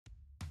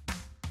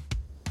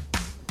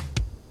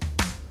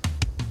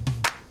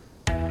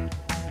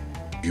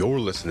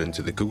You're listening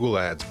to the Google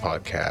Ads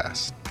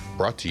Podcast,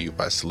 brought to you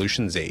by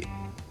Solutions 8,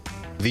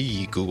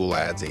 the Google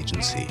Ads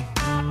agency.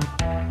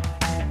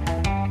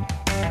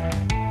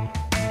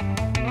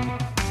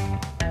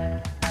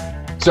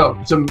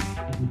 So, some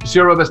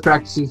CRO best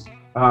practices.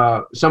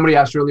 Somebody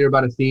asked earlier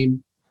about a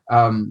theme.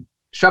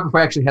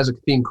 Shopify actually has a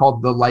theme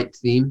called the Light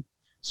theme.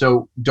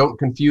 So don't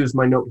confuse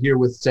my note here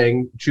with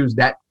saying choose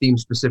that theme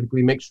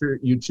specifically. Make sure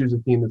you choose a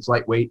theme that's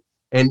lightweight.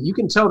 And you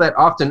can tell that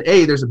often,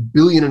 A, there's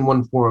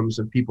 1,000,000,001 forums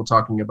of people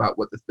talking about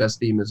what the best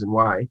theme is and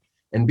why.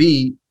 And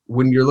B,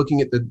 when you're looking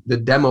at the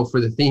demo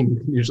for the theme, you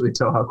can usually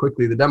tell how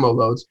quickly the demo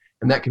loads.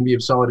 And that can be a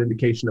solid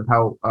indication of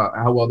how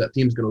well that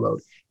theme's going to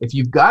load. If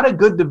you've got a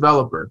good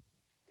developer,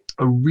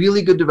 a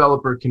really good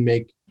developer can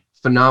make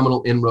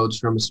phenomenal inroads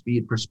from a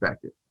speed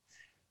perspective.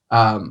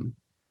 But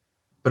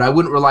I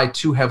wouldn't rely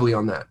too heavily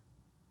on that.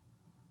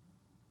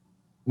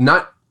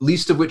 Not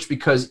least of which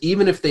because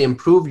even if they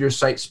improve your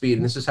site speed,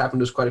 and this has happened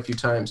to us quite a few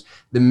times,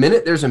 the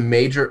minute there's a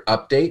major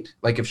update,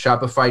 like if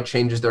Shopify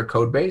changes their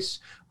code base,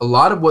 a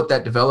lot of what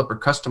that developer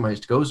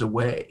customized goes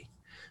away.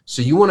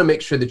 So you want to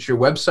make sure that your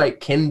website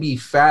can be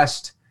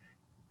fast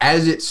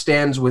as it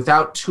stands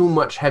without too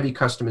much heavy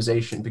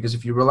customization. Because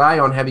if you rely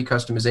on heavy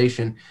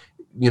customization,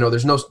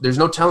 there's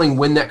no telling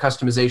when that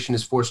customization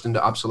is forced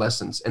into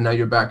obsolescence, and now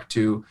you're back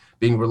to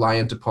being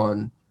reliant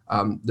upon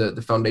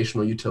the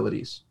foundational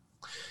utilities.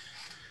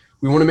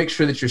 We want to make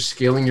sure that you're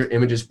scaling your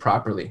images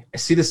properly. I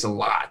see this a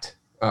lot.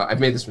 I've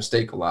made this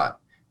mistake a lot,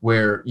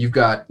 where you've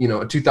got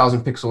a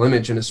 2,000 pixel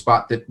image in a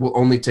spot that will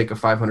only take a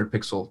 500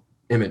 pixel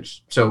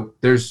image. So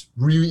there's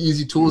really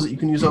easy tools that you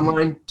can use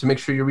online to make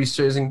sure you're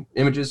resizing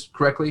images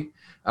correctly.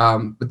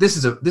 But this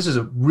is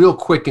a real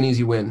quick and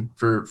easy win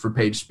for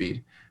page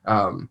speed.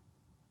 And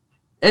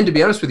to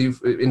be honest with you,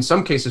 in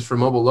some cases for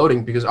mobile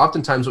loading, because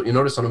oftentimes what you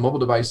notice on a mobile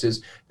device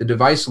is the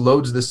device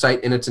loads the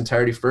site in its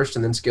entirety first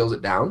and then scales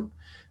it down.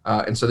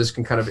 And so this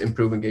can kind of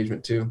improve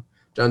engagement too.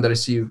 John, did I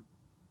see you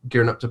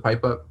gearing up to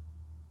pipe up?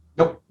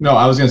 Nope. No,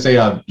 I was going to say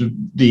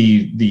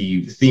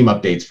the theme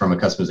updates from a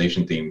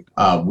customization theme.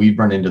 We've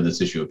run into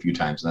this issue a few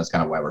times, and that's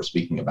kind of why we're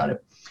speaking about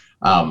it.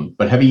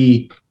 But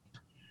heavy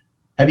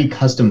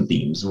custom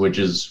themes, which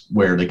is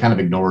where they kind of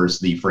ignores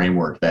the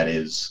framework that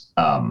is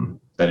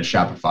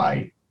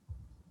Shopify,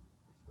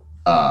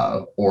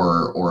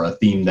 or a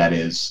theme that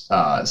is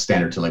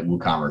standard to like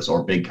WooCommerce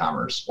or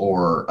BigCommerce,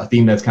 or a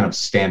theme that's kind of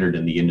standard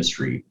in the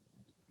industry.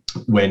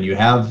 When you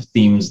have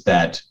themes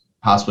that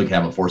possibly can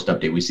have a forced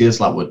update, we see this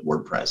a lot with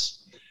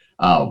WordPress.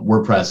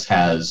 WordPress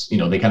has,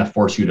 they kind of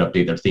force you to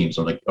update their themes,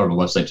 or the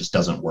website just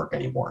doesn't work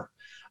anymore.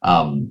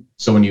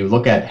 So when you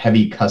look at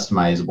heavy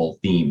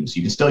customizable themes,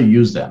 you can still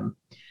use them.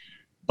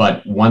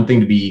 But one thing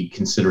to be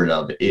considerate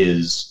of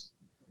is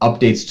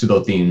updates to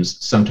those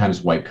themes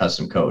sometimes wipe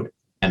custom code.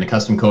 And the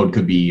custom code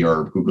could be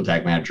your Google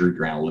Tag Manager,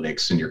 your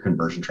analytics, and your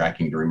conversion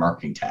tracking, your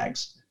remarketing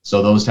tags.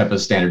 So those type of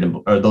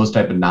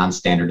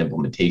non-standard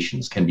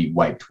implementations can be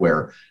wiped,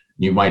 where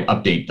you might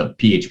update the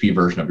PHP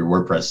version of your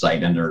WordPress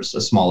site, and there's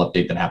a small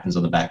update that happens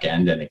on the back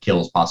end, and it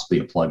kills possibly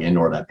a plugin,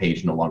 or that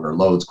page no longer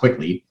loads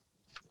quickly,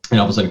 and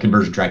all of a sudden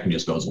conversion tracking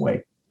just goes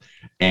away,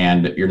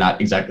 and you're not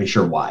exactly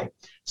sure why.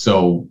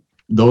 So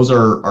those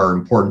are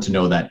important to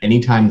know, that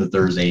anytime that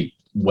there's a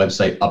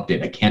website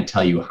update, I can't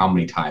tell you how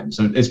many times,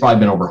 so it's probably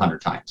been over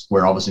 100 times,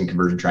 where all of a sudden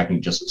conversion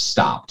tracking just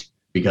stopped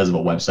because of a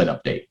website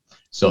update.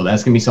 So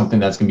that's going to be something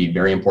that's going to be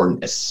very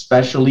important,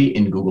 especially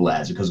in Google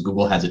Ads, because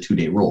Google has a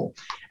 2-day rule.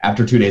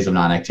 After 2 days of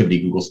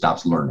non-activity, Google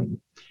stops learning.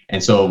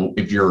 And so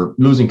if you're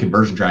losing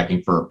conversion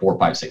tracking for 4,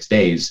 5, 6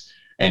 days,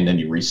 and then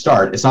you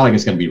restart, it's not like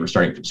it's going to be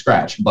restarting from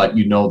scratch, but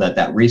you know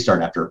that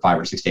restart after 5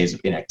 or 6 days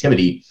of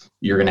inactivity,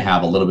 you're going to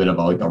have a little bit of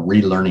a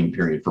relearning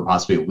period for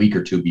possibly a week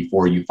or two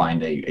before you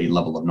find a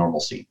level of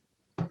normalcy.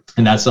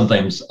 And that's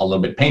sometimes a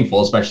little bit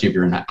painful, especially if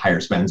you're in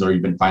higher spends or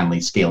you've been finally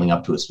scaling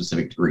up to a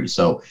specific degree.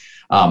 So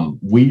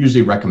we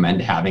usually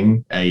recommend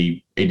having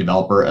a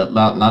developer,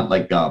 not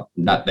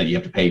that you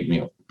have to pay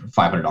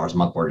 $500 a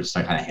month for just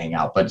to kind of hang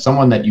out, but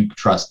someone that you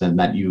trust and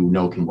that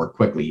can work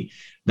quickly,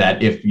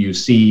 that if you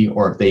see,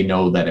 or if they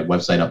know that a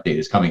website update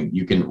is coming,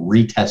 you can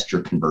retest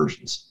your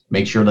conversions.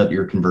 Make sure that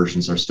your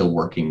conversions are still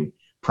working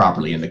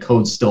properly and the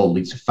code's still at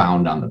least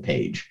found on the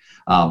page.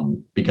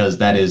 Because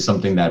that is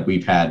something that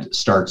we've had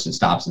starts and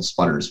stops and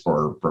sputters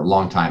for a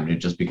long time, and it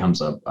just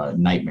becomes a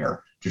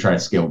nightmare to try to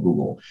scale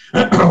Google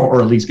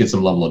or at least get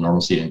some level of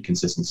normalcy and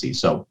consistency.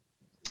 So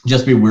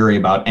just be wary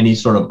about any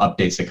sort of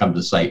updates that come to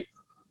the site.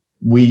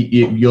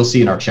 You'll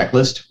see in our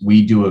checklist,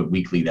 we do a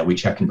weekly that we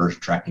check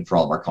conversion tracking for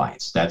all of our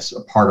clients. That's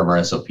a part of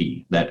our SOP,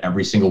 that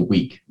every single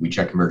week we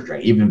check conversion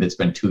tracking. Even if it's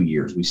been 2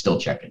 years, we still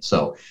check it.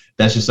 So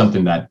that's just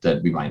something that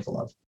be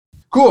mindful of.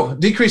 Cool.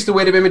 Decrease the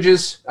weight of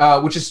images,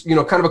 which is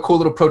kind of a cool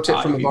little pro tip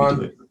from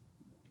Yvonne.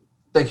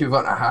 Thank you,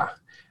 Yvonne.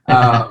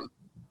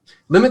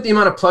 Limit the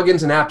amount of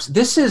plugins and apps.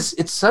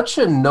 It's such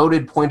a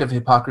noted point of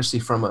hypocrisy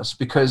from us,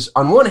 because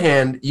on one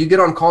hand, you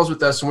get on calls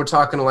with us and we're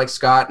talking to like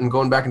Scott and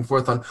going back and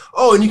forth on,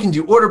 and you can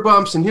do order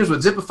bumps and here's what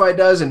Zipify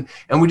does. And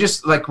we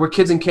just like, we're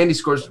kids in candy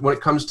stores when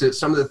it comes to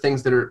some of the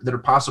things that are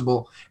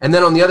possible. And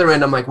then on the other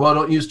end, I'm like, well,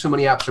 don't use too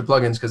many apps or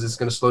plugins because it's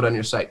going to slow down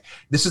your site.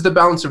 This is the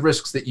balance of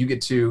risks that you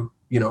get to,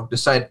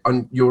 decide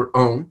on your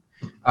own.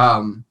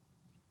 And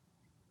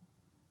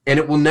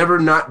it will never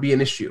not be an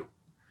issue.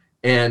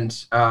 And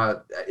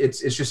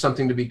it's just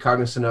something to be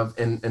cognizant of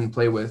and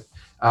play with.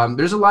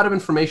 There's a lot of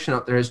information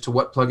out there as to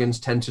what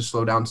plugins tend to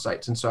slow down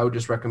sites. And so I would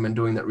just recommend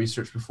doing that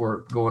research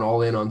before going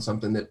all in on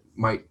something that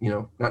might,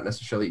 not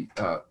necessarily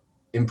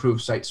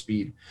improve site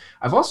speed.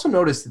 I've also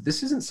noticed that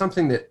this isn't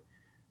something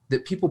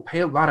that people pay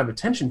a lot of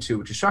attention to,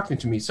 which is shocking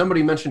to me.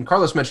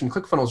 Carlos mentioned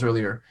ClickFunnels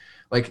earlier.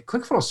 Like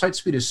ClickFunnels site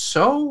speed is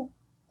so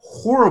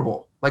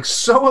horrible, like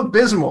so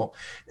abysmal,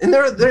 and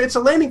it's a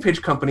landing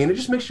page company, and it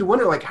just makes you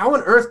wonder, like, how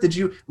on earth did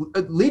you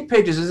Lead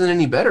Pages isn't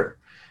any better.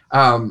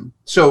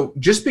 So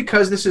just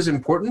because this is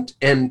important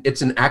and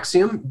it's an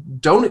axiom,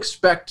 don't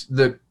expect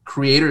the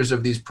creators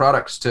of these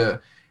products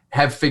to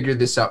have figured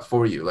this out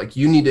for you. Like,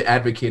 you need to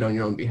advocate on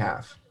your own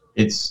behalf.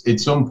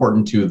 It's so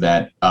important too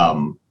that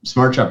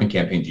smart shopping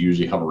campaigns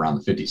usually hover around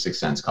the 56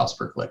 cents cost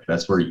per click.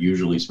 That's where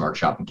usually smart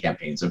shopping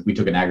campaigns, if we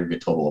took an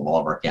aggregate total of all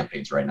of our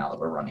campaigns right now that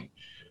we're running,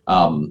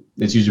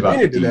 it's usually about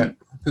Regina 50. Did that.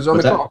 Who's on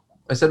the call?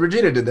 I said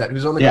Regina did that.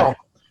 Who's on the call?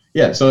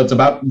 Yeah. So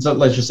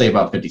let's just say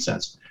about 50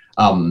 cents.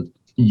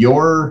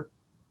 Your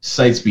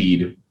site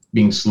speed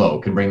being slow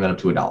can bring that up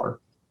to $1.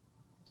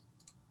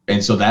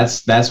 And so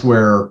that's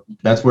where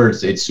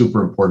it's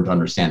super important to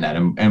understand that.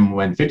 And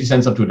when 50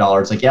 cents up to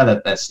 $1, it's like, yeah,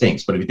 that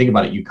stinks. But if you think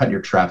about it, you cut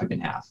your traffic in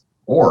half,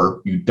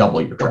 or you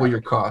double your traffic.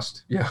 Your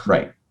cost. Yeah.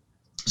 Right.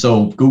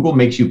 So Google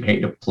makes you pay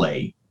to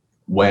play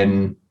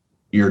when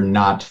you're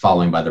not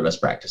following by their best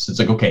practice. It's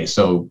like, okay,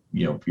 so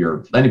if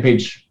your landing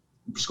page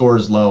score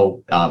is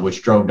low,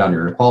 which drove down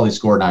your quality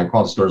score, now your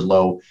quality score is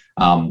low,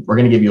 we're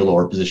going to give you a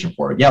lower position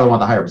for it. Yeah, we want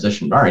the higher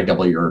position. All right,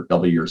 double your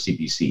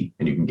CPC,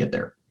 and you can get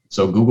there.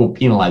 So Google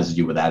penalizes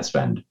you with ad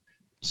spend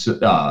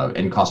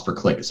and cost per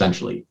click,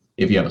 essentially,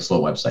 if you have a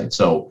slow website.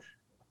 So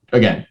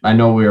again, I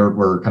know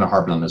we're kind of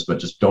harping on this, but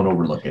just don't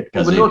overlook it.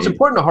 But it's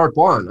important to harp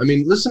on. I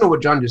mean, listen to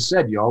what John just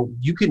said, y'all.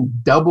 You can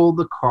double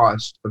the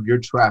cost of your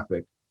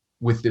traffic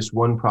with this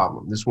one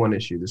problem, this one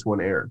issue, this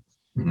one error.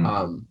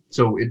 Mm-hmm.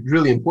 So it's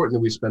really important that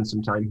we spend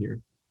some time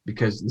here,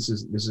 because this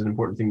is an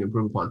important thing to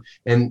improve upon.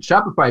 And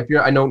Shopify,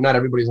 I know not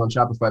everybody's on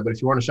Shopify, but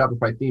if you want a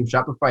Shopify theme,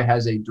 Shopify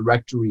has a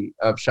directory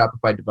of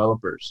Shopify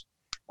developers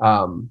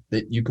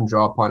that you can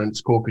draw upon, and it's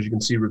cool because you can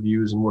see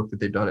reviews and work that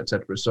they've done,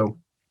 etc. So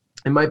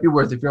it might be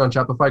worth, if you're on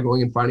Shopify,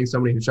 going and finding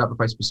somebody who's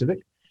Shopify specific.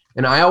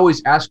 And I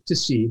always ask to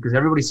see, because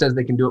everybody says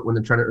they can do it when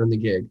they're trying to earn the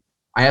gig.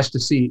 I ask to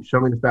see,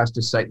 show me the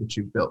fastest site that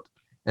you've built.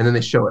 And then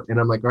they show it. And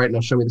I'm like, all right, now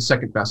show me the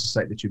second fastest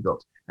site that you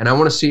built. And I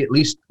want to see at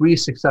least 3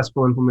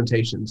 successful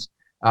implementations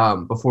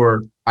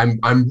before I'm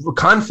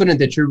confident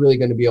that you're really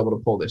going to be able to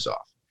pull this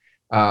off.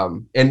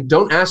 And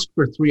don't ask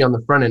for 3 on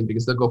the front end,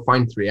 because they'll go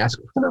find 3. Ask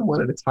for them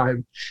one at a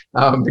time,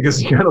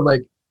 because you got to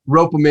like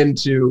rope them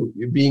into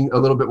being a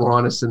little bit more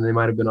honest than they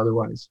might have been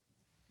otherwise.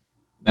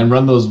 And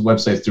run those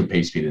websites through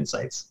PageSpeed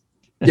Insights.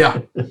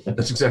 Yeah,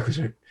 that's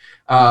exactly right.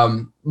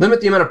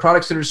 Limit the amount of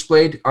products that are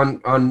displayed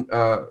on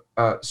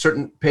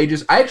certain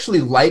pages. I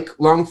actually like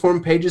long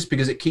form pages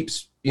because it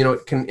keeps,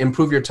 it can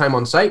improve your time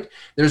on site.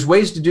 There's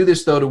ways to do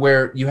this though, to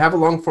where you have a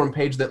long form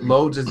page that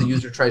loads as the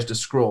user tries to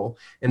scroll,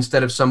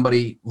 instead of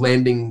somebody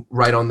landing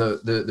right on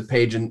the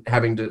page and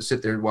having to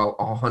sit there while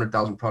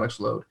 100,000 products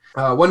load.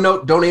 One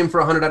note, don't aim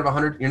for 100 out of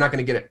 100. You're not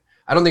going to get it.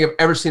 I don't think I've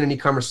ever seen an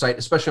e-commerce site,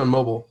 especially on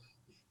mobile.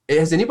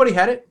 Has anybody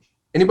had it?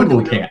 Anybody?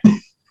 Google can't.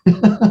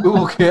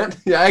 Google can't.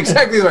 Yeah,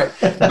 exactly right.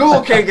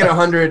 Google can't get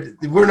 100.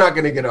 We're not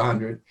going to get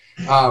 100.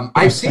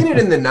 I've seen it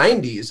in the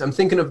 90s. I'm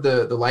thinking of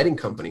the lighting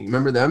company.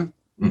 Remember them?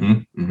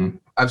 Mm-hmm, mm-hmm.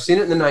 I've seen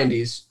it in the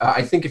 90s.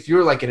 I think if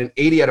you're like at an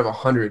 80 out of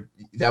 100,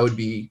 that would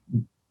be.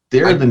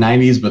 They're in the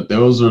 90s, but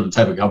those are the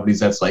type of companies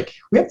that's like,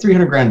 we have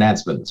 300 grand ad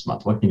spend this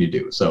month. What can you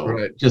do? So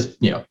right. Just,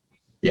 yeah.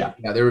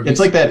 It's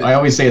like that. I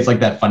always say it's like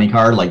that funny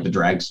car, like the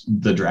drag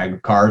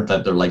car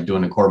that they're like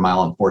doing a quarter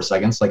mile in 4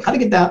 seconds. Like, how to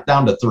get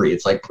down to 3?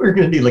 It's like, we're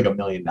going to need like $1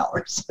 million.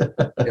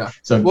 Yeah.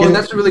 And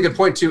that's a really good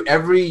point too.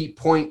 Every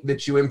point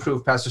that you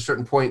improve past a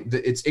certain point,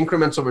 it's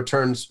incremental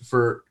returns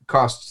for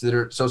costs that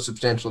are so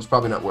substantial, it's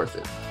probably not worth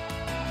it.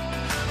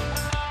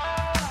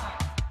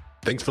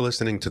 Thanks for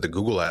listening to the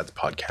Google Ads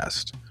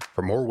podcast.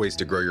 For more ways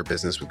to grow your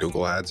business with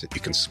Google Ads, you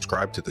can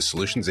subscribe to the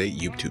Solutions 8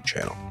 YouTube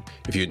channel.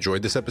 If you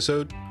enjoyed this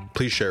episode,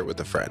 please share it with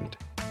a friend.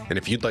 And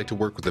if you'd like to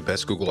work with the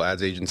best Google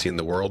Ads agency in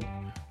the world,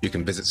 you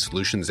can visit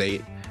Solutions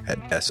 8 at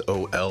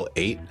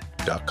sol8.com.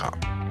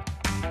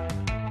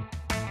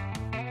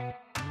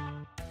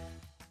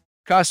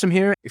 Kasim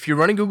here. If you're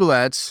running Google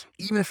Ads,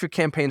 even if your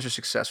campaigns are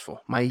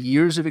successful, my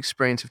years of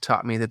experience have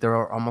taught me that there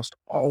are almost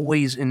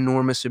always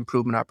enormous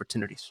improvement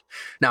opportunities.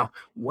 Now,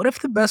 what if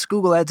the best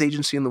Google Ads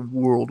agency in the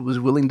world was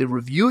willing to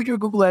review your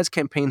Google Ads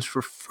campaigns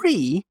for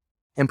free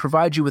and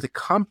provide you with a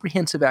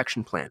comprehensive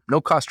action plan,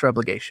 no cost or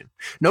obligation.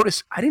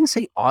 Notice I didn't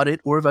say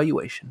audit or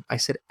evaluation. I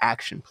said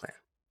action plan.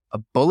 A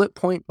bullet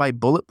point by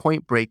bullet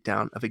point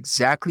breakdown of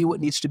exactly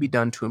what needs to be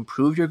done to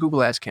improve your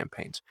Google Ads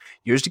campaigns.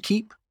 Yours to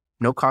keep,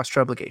 no cost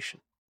or obligation.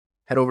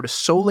 Head over to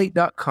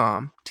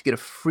Solate.com to get a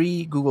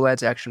free Google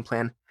Ads action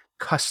plan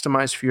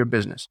customized for your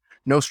business.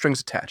 No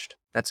strings attached.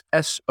 That's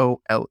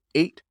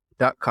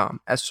SOL8.com.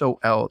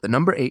 SOL, the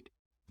number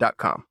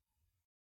 8.com.